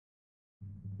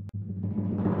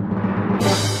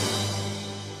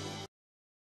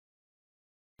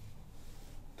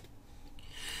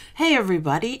Hi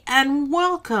everybody and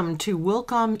welcome to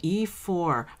Wilcom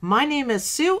E4. My name is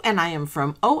Sue and I am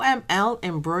from OML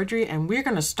Embroidery and we're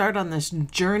going to start on this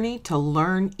journey to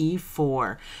learn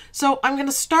E4. So I'm going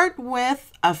to start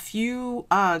with a few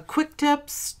quick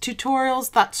tips,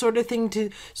 tutorials, that sort of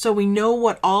thing so we know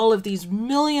what all of these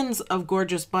millions of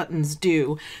gorgeous buttons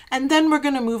do. And then we're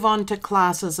going to move on to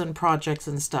classes and projects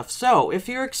and stuff. So if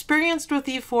you're experienced with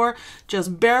E4,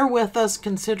 just bear with us,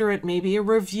 consider it maybe a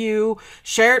review,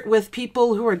 share it with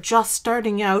people who are just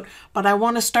starting out, but I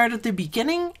want to start at the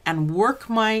beginning and work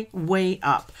my way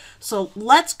up. So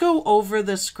let's go over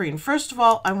the screen. First of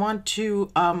all, I want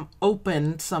to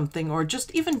open something or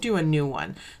just even do a new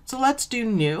one. So let's do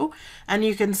new, and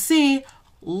you can see,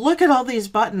 look at all these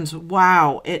buttons.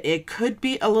 Wow, it could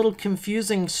be a little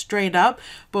confusing straight up,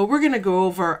 but we're going to go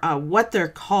over what they're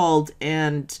called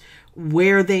and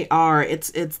where they are. It's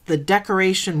the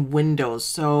decoration windows.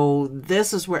 So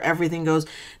this is where everything goes.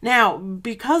 Now,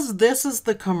 because this is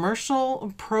the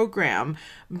commercial program,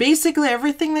 basically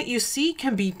everything that you see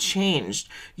can be changed.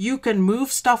 You can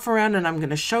move stuff around, and I'm going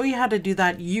to show you how to do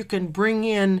that. You can bring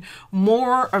in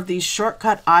more of these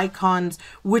shortcut icons,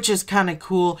 which is kind of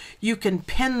cool. You can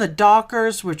pin the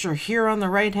dockers, which are here on the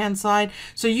right hand side,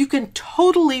 so you can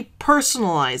totally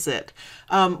personalize it.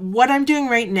 What I'm doing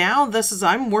right now,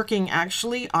 I'm working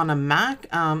actually on a Mac,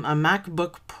 a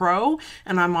MacBook Pro,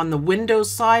 and I'm on the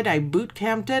Windows side. I boot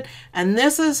camped it, and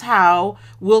this is how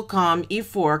Wilcom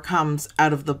E4 comes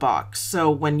out of the box. So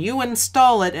when you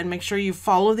install it, and make sure you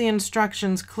follow the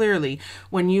instructions clearly,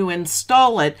 when you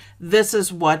install it, this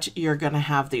is what you're going to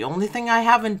have. The only thing I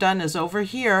haven't done is over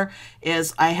here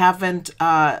is I haven't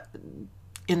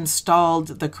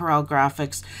installed the Corel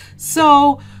graphics.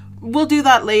 So we'll do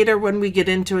that later when we get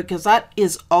into it, because that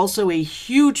is also a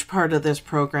huge part of this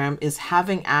program, is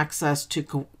having access to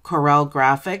Corel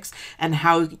graphics and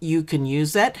how you can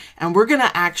use it. And we're going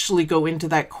to actually go into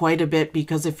that quite a bit,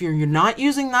 because if you're not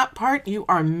using that part, you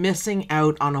are missing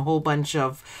out on a whole bunch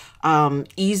of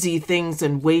easy things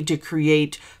and way to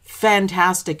create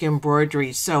fantastic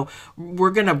embroidery. So we're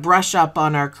going to brush up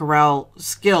on our Corel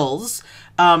skills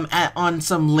on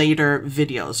some later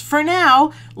videos. For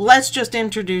now, let's just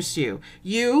introduce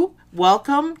you.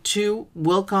 Welcome to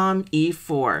Wilcom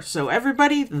E4. So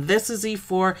everybody, this is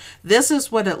E4. This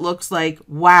is what it looks like.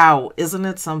 Wow, isn't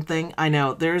it something? I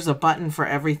know, there's a button for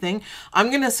everything. I'm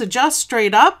going to suggest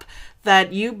straight up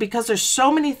that because there's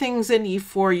so many things in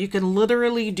E4, you can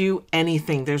literally do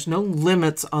anything. There's no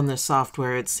limits on the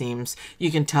software, it seems. You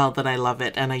can tell that I love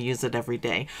it and I use it every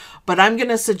day. But I'm going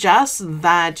to suggest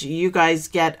that you guys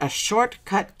get a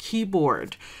shortcut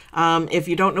keyboard. If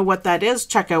you don't know what that is,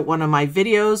 check out one of my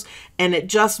videos, and it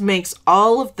just makes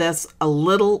all of this a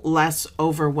little less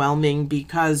overwhelming,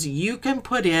 because you can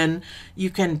program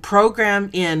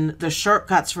in the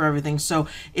shortcuts for everything. So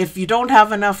if you don't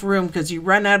have enough room because you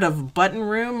run out of button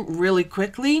room really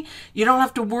quickly, you don't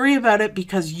have to worry about it,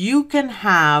 because you can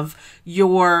have you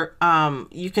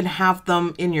can have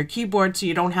them in your keyboard, so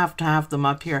you don't have to have them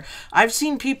up here. I've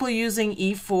seen people using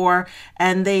E4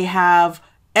 and they have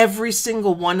every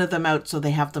single one of them out. So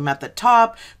they have them at the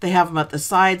top, they have them at the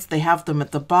sides, they have them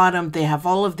at the bottom, they have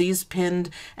all of these pinned,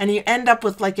 and you end up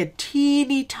with like a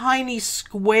teeny tiny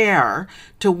square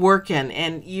to work in.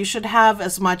 And you should have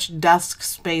as much desk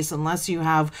space, unless you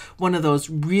have one of those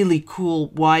really cool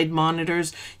wide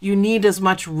monitors. You need as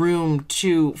much room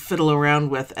to fiddle around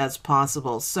with as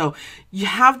possible. So you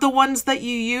have the ones that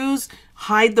you use,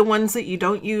 hide the ones that you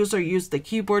don't use, or use the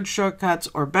keyboard shortcuts,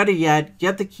 or better yet,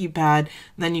 get the keypad.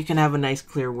 Then you can have a nice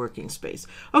clear working space.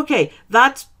 Okay,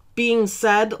 that's being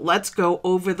said, let's go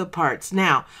over the parts.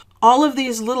 Now, all of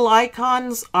these little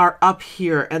icons are up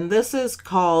here, and this is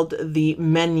called the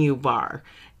menu bar.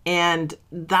 And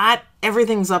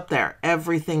everything's up there.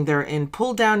 Everything. They're in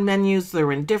pull down menus.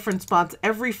 They're in different spots.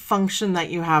 Every function that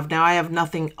you have. Now I have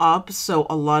nothing up, so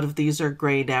a lot of these are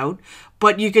grayed out,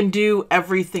 but you can do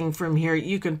everything from here.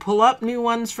 You can pull up new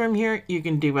ones from here. You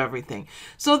can do everything.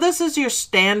 So this is your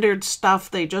standard stuff.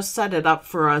 They just set it up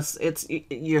for us. It's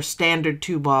your standard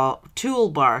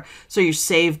toolbar. So your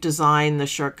save design, the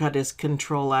shortcut is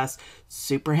Control S.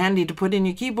 Super handy to put in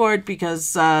your keyboard,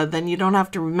 because then you don't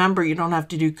have to remember, you don't have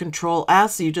to do Control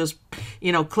S. You just,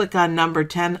 click on number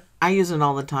 10. I use it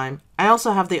all the time. I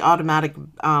also have the automatic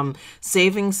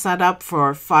saving set up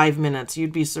for 5 minutes.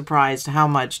 You'd be surprised how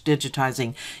much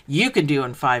digitizing you can do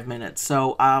in 5 minutes.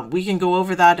 So we can go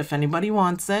over that if anybody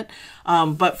wants it.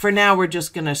 But for now, we're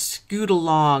just going to scoot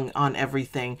along on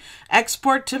everything.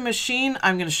 Export to machine.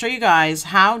 I'm going to show you guys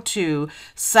how to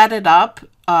set it up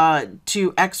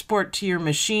to export to your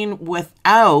machine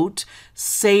without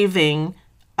saving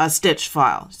a stitch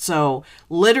file. So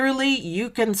literally you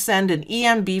can send an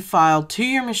EMB file to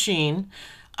your machine.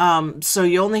 So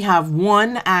you only have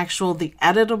one actual, the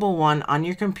editable one on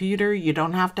your computer. You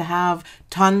don't have to have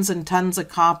tons and tons of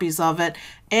copies of it.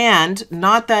 And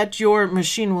not that your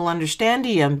machine will understand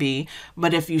EMB,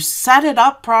 but if you set it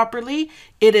up properly,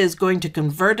 it is going to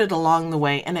convert it along the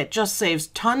way. And it just saves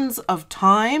tons of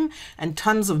time and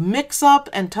tons of mix up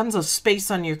and tons of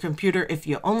space on your computer if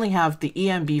you only have the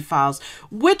EMB files,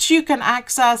 which you can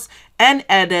access and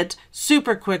edit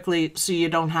super quickly so you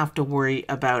don't have to worry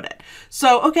about it.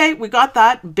 So, okay, we got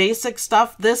that basic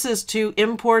stuff. This is to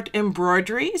import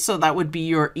embroidery. So that would be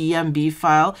your EMB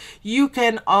file. You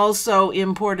can also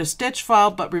import a stitch file,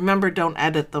 but remember, don't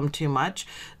edit them too much.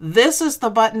 This is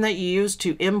the button that you use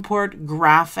to import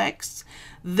graphics.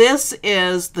 This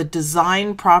is the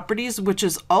design properties, which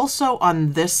is also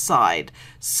on this side.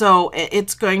 So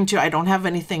it's going to, I don't have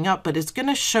anything up, but it's going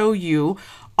to show you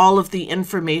all of the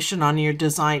information on your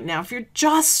design. Now, if you're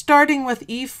just starting with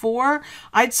E4,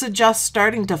 I'd suggest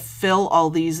starting to fill all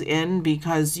these in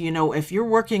because, you know, if you're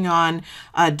working on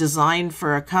a design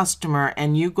for a customer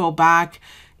and you go back,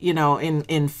 you know,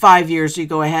 in 5 years, you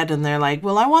go ahead and they're like,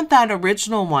 well, I want that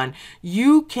original one.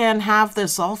 You can have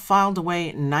this all filed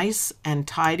away nice and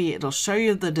tidy. It'll show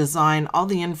you the design, all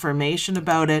the information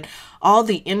about it, all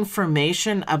the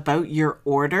information about your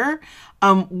order,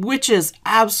 which is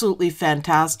absolutely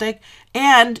fantastic.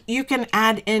 And you can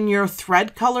add in your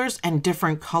thread colors and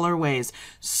different colorways.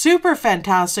 Super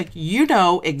fantastic. You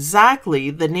know exactly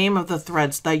the name of the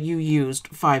threads that you used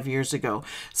 5 years ago.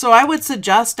 So I would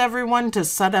suggest everyone to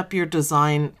set up your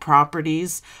design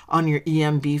properties on your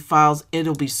EMB files.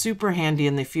 It'll be super handy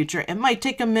in the future. It might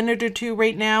take a minute or two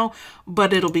right now,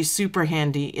 but it'll be super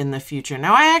handy in the future.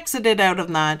 Now I exited out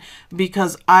of that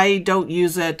because I don't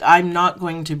use it. I'm not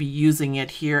going to be using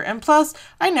it here. And plus,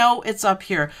 I know it's up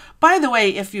here. By the way,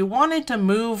 if you wanted to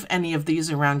move any of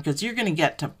these around, because you're going to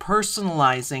get to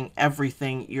personalizing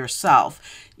everything yourself,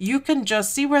 you can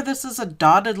just see where this is a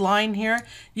dotted line here.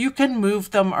 You can move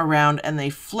them around and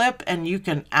they flip and you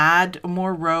can add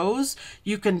more rows.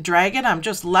 You can drag it. I'm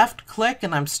just left click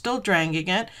and I'm still dragging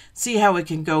it. See how it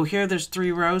can go here. There's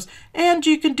 3 rows and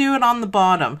you can do it on the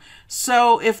bottom.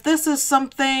 So if this is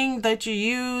something that you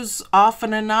use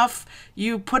often enough,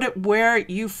 you put it where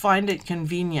you find it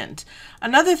convenient.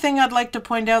 Another thing I'd like to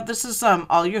point out, this is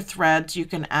all your threads. You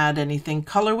can add anything.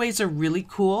 Colorways are really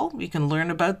cool. You can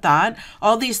learn about that.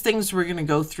 All these things we're going to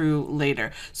go through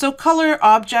later. So color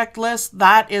object list,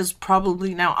 that is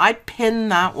probably, now I pin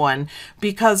that one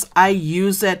because I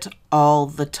use it all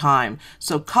the time.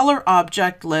 So color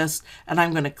object list, and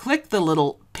I'm going to click the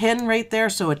little pin right there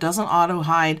so it doesn't auto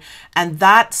hide, and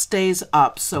that stays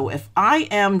up. So if I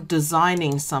am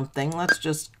designing something, let's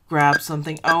just grab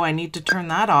something. Oh, I need to turn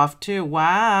that off too.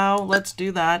 Wow, let's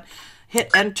do that. Hit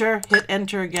enter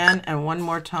again, and one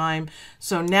more time.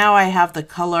 So now I have the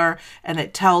color and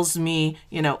it tells me,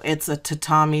 you know, it's a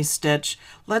tatami stitch.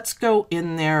 Let's go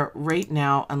in there right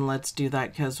now and let's do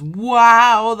that because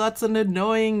wow, that's an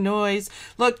annoying noise.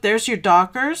 Look, there's your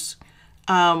dockers,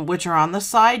 which are on the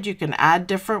side. You can add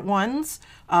different ones.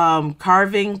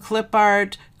 Carving, clip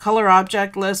art, color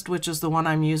object list, which is the one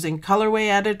I'm using, colorway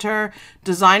editor,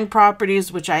 design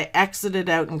properties, which I exited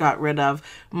out and got rid of,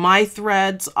 my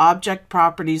threads, object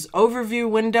properties, overview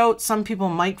window. Some people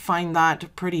might find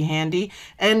that pretty handy,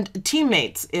 and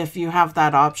teammates if you have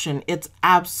that option. It's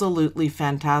absolutely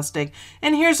fantastic.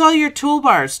 And here's all your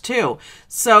toolbars too.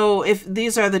 So if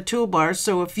these are the toolbars,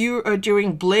 so if you are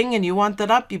doing bling and you want that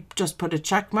up, you just put a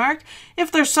check mark.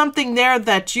 If there's something there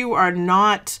that you are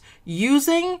not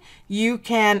using, you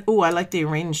can, oh, I like the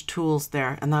arrange tools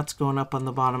there, and that's going up on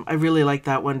the bottom. I really like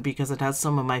that one because it has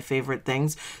some of my favorite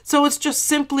things. So it's just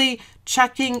simply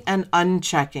checking and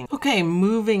unchecking. Okay,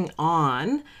 moving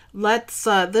on. Let's,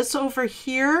 this over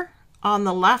here on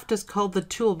the left is called the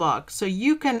Toolbox. So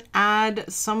you can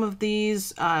add some of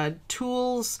these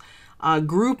tools,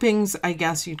 groupings, I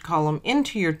guess you'd call them,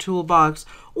 into your toolbox,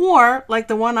 or like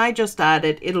the one I just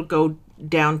added, it'll go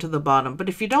down to the bottom. But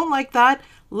if you don't like that,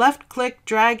 left click,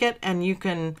 drag it, and you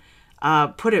can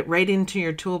put it right into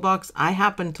your toolbox. I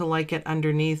happen to like it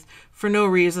underneath for no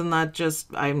reason, that just,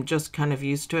 I'm just kind of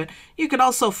used to it. You could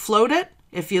also float it.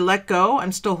 If you let go,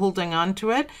 I'm still holding on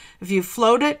to it. If you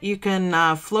float it, you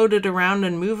can float it around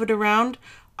and move it around.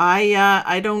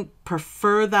 I don't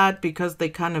prefer that because they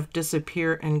kind of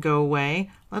disappear and go away.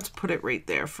 Let's put it right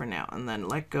there for now and then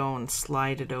let go and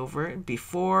slide it over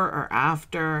before or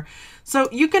after. So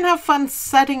you can have fun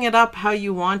setting it up how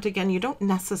you want. Again, you don't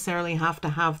necessarily have to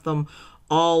have them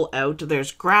all out.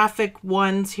 There's graphic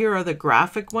ones. Here are the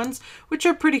graphic ones, which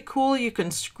are pretty cool. You can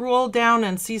scroll down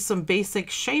and see some basic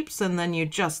shapes, and then you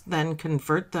just then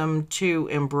convert them to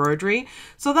embroidery.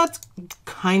 So that's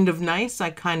kind of nice. I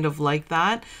kind of like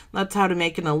that. That's how to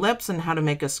make an ellipse and how to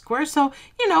make a square. So,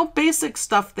 you know, basic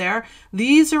stuff there.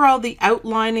 These are all the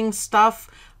outlining stuff.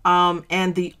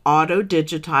 And the auto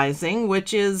digitizing,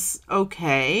 which is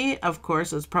okay. Of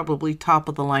course, it's probably top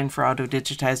of the line for auto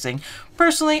digitizing.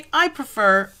 Personally, I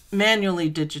prefer manually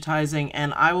digitizing,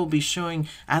 and I will be showing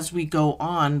as we go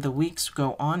on, the weeks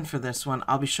go on for this one,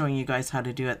 I'll be showing you guys how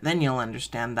to do it. Then you'll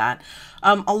understand that.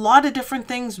 A lot of different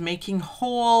things, making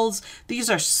holes. These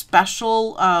are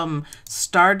special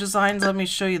star designs. Let me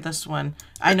show you this one.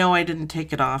 I know I didn't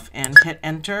take it off, and hit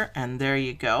enter, and there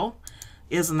you go.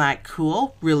 Isn't that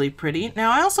cool? Really pretty.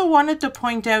 Now, I also wanted to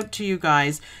point out to you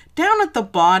guys, down at the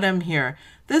bottom here,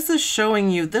 this is showing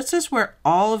you, this is where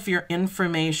all of your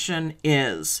information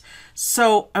is.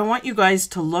 So I want you guys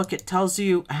to look. It tells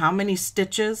you how many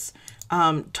stitches,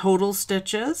 total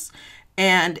stitches,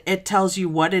 and it tells you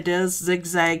what it is.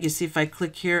 Zigzag, you see if I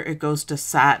click here, it goes to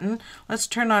satin. Let's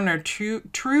turn on our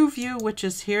true view, which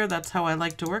is here. That's how I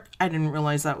like to work. I didn't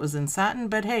realize that was in satin,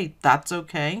 but hey, that's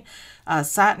okay.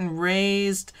 Satin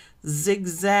raised,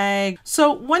 zigzag.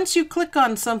 So once you click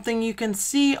on something, you can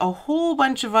see a whole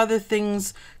bunch of other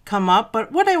things come up.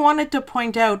 But what I wanted to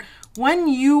point out, when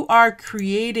you are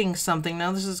creating something,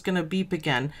 now this is going to beep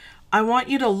again, I want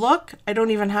you to look. I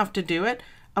don't even have to do it.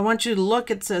 I want you to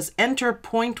look. It says enter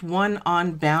point 1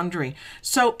 on boundary.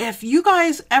 So if you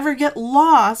guys ever get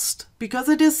lost, because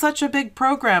it is such a big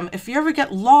program, if you ever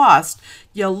get lost,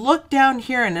 you'll look down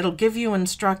here and it'll give you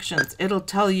instructions. It'll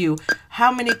tell you how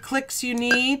many clicks you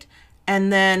need,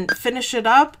 and then finish it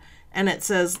up. And it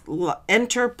says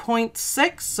enter point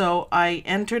 6. So I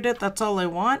entered it. That's all I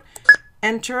want.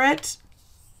 Enter it.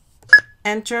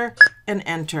 Enter and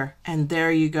enter. And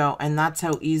there you go. And that's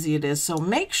how easy it is. So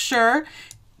make sure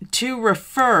to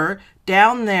refer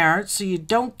down there so you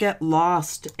don't get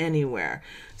lost anywhere.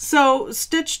 So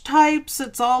stitch types,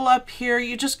 it's all up here.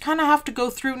 You just kind of have to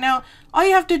go through. Now, all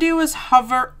you have to do is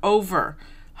hover over,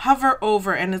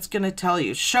 and it's going to tell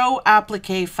you show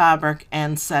applique fabric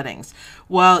and settings.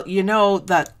 Well, you know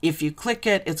that if you click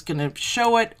it, it's going to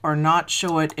show it or not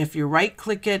show it. If you right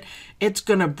click it, it's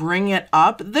going to bring it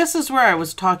up. This is where I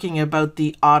was talking about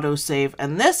the autosave,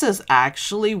 and this is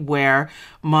actually where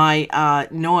my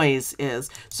noise is.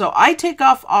 So I take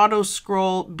off auto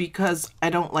scroll because I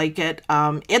don't like it.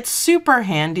 It's super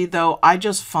handy though. I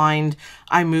just find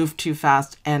I move too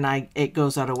fast and it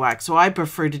goes out of whack. So I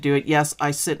prefer to do it. Yes,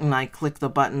 I sit and I click the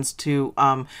buttons to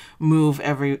move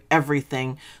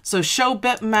everything. So show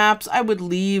bitmaps, I would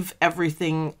leave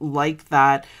everything like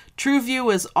that. True view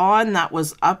is on. That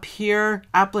was up here.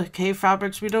 Applique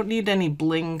fabrics, we don't need any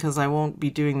bling because I won't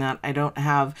be doing that. I don't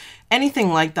have anything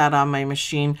like that on my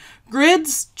machine.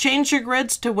 Grids, change your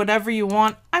grids to whatever you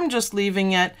want. I'm just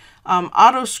leaving it.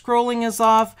 Auto scrolling is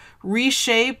off.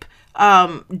 Reshape,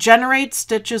 generate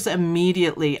stitches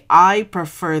immediately. I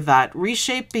prefer that.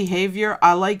 Reshape behavior,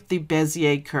 I like the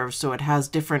Bezier curve, so it has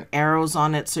different arrows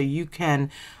on it so you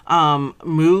can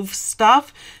move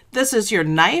stuff. This is your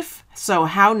knife. So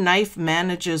how knife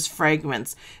manages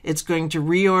fragments. It's going to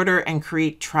reorder and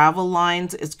create travel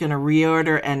lines. It's going to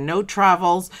reorder and no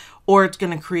travels, or it's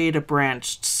going to create a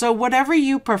branch. So whatever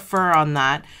you prefer on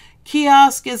that.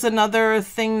 Kiosk is another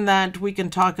thing that we can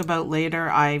talk about later.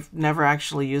 I've never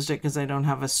actually used it because I don't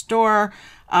have a store.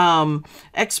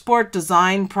 Export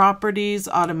design properties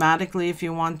automatically if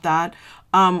you want that.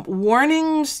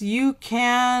 Warnings, you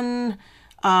can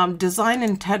design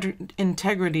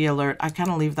integrity alert. I kind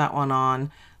of leave that one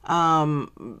on.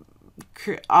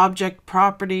 Object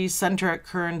properties, center at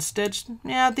current stitch.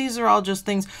 Yeah, these are all just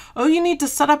things. Oh, you need to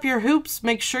set up your hoops.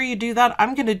 Make sure you do that.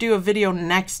 I'm going to do a video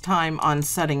next time on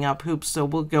setting up hoops, so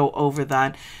we'll go over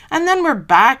that. And then we're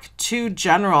back to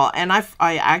general, and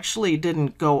I actually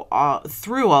didn't go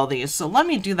through all these, so let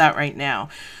me do that right now.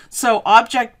 So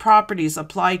object properties,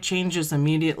 apply changes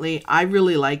immediately. I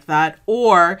really like that.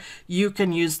 Or you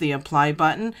can use the apply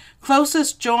button.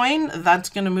 Closest join, that's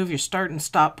going to move your start and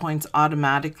stop points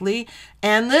automatically.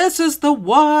 And this is the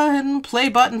one, play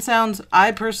button sounds.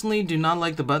 I personally do not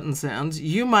like the button sounds.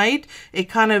 You might. It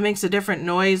kind of makes a different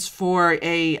noise for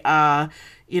a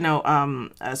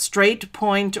straight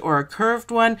point or a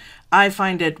curved one. I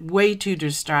find it way too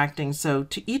distracting. So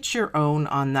to each your own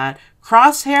on that.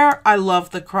 Crosshair, I love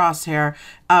the crosshair.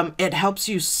 It helps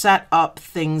you set up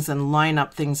things and line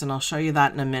up things, and I'll show you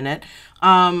that in a minute.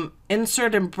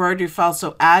 Insert embroidery file,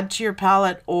 so add to your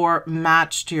palette or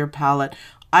match to your palette.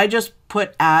 I just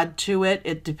put add to it.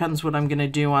 It depends what I'm going to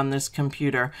do on this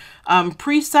computer.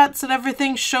 Presets and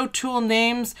everything, show tool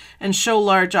names and show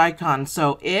large icons.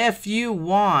 So if you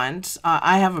want,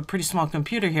 I have a pretty small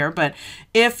computer here, but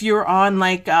if you're on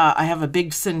like, I have a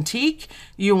big Cintiq,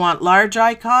 you want large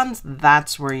icons,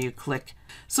 that's where you click.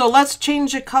 So let's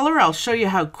change the color. I'll show you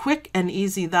how quick and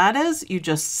easy that is. You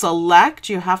just select,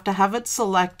 you have to have it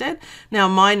selected. Now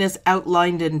mine is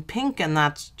outlined in pink, and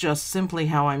that's just simply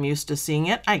how I'm used to seeing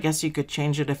it. I guess you could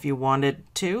change it if you wanted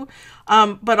to.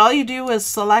 But all you do is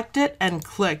select it and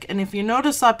click. And if you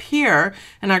notice up here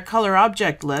in our color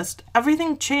object list,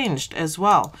 everything changed as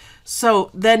well. So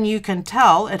then you can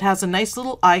tell it has a nice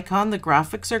little icon. The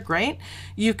graphics are great.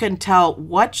 You can tell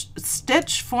what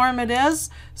stitch form it is.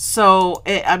 So,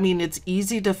 I mean, it's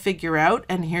easy to figure out.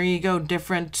 And here you go,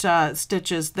 different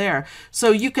stitches there.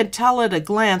 So you can tell at a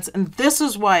glance. And this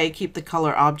is why I keep the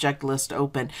color object list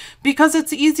open, because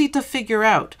it's easy to figure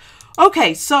out.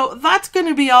 Okay, so that's going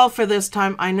to be all for this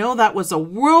time. I know that was a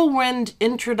whirlwind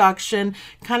introduction,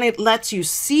 kind of lets you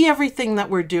see everything that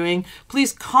we're doing.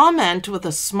 Please comment with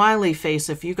a smiley face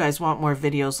if you guys want more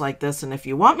videos like this, and if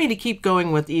you want me to keep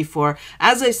going with E4.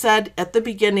 As I said at the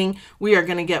beginning, we are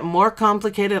going to get more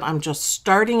complicated. I'm just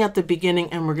starting at the beginning,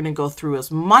 and we're going to go through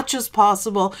as much as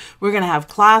possible. We're going to have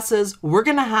classes, we're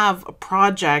going to have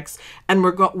projects, and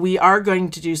we are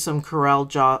going to do some Corel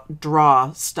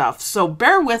Draw stuff. So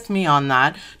bear with me on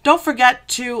that. Don't forget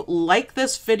to like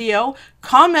this video,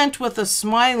 comment with a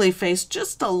smiley face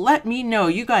just to let me know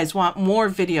you guys want more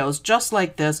videos just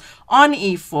like this on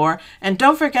E4, and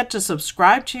don't forget to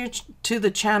subscribe to the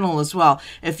channel as well.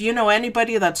 If you know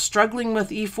anybody that's struggling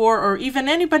with E4, or even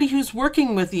anybody who's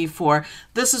working with E4,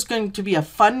 this is going to be a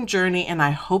fun journey, and I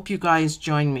hope you guys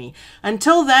join me.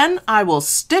 Until then, I will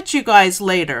stitch you guys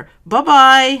later.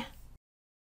 Bye-bye.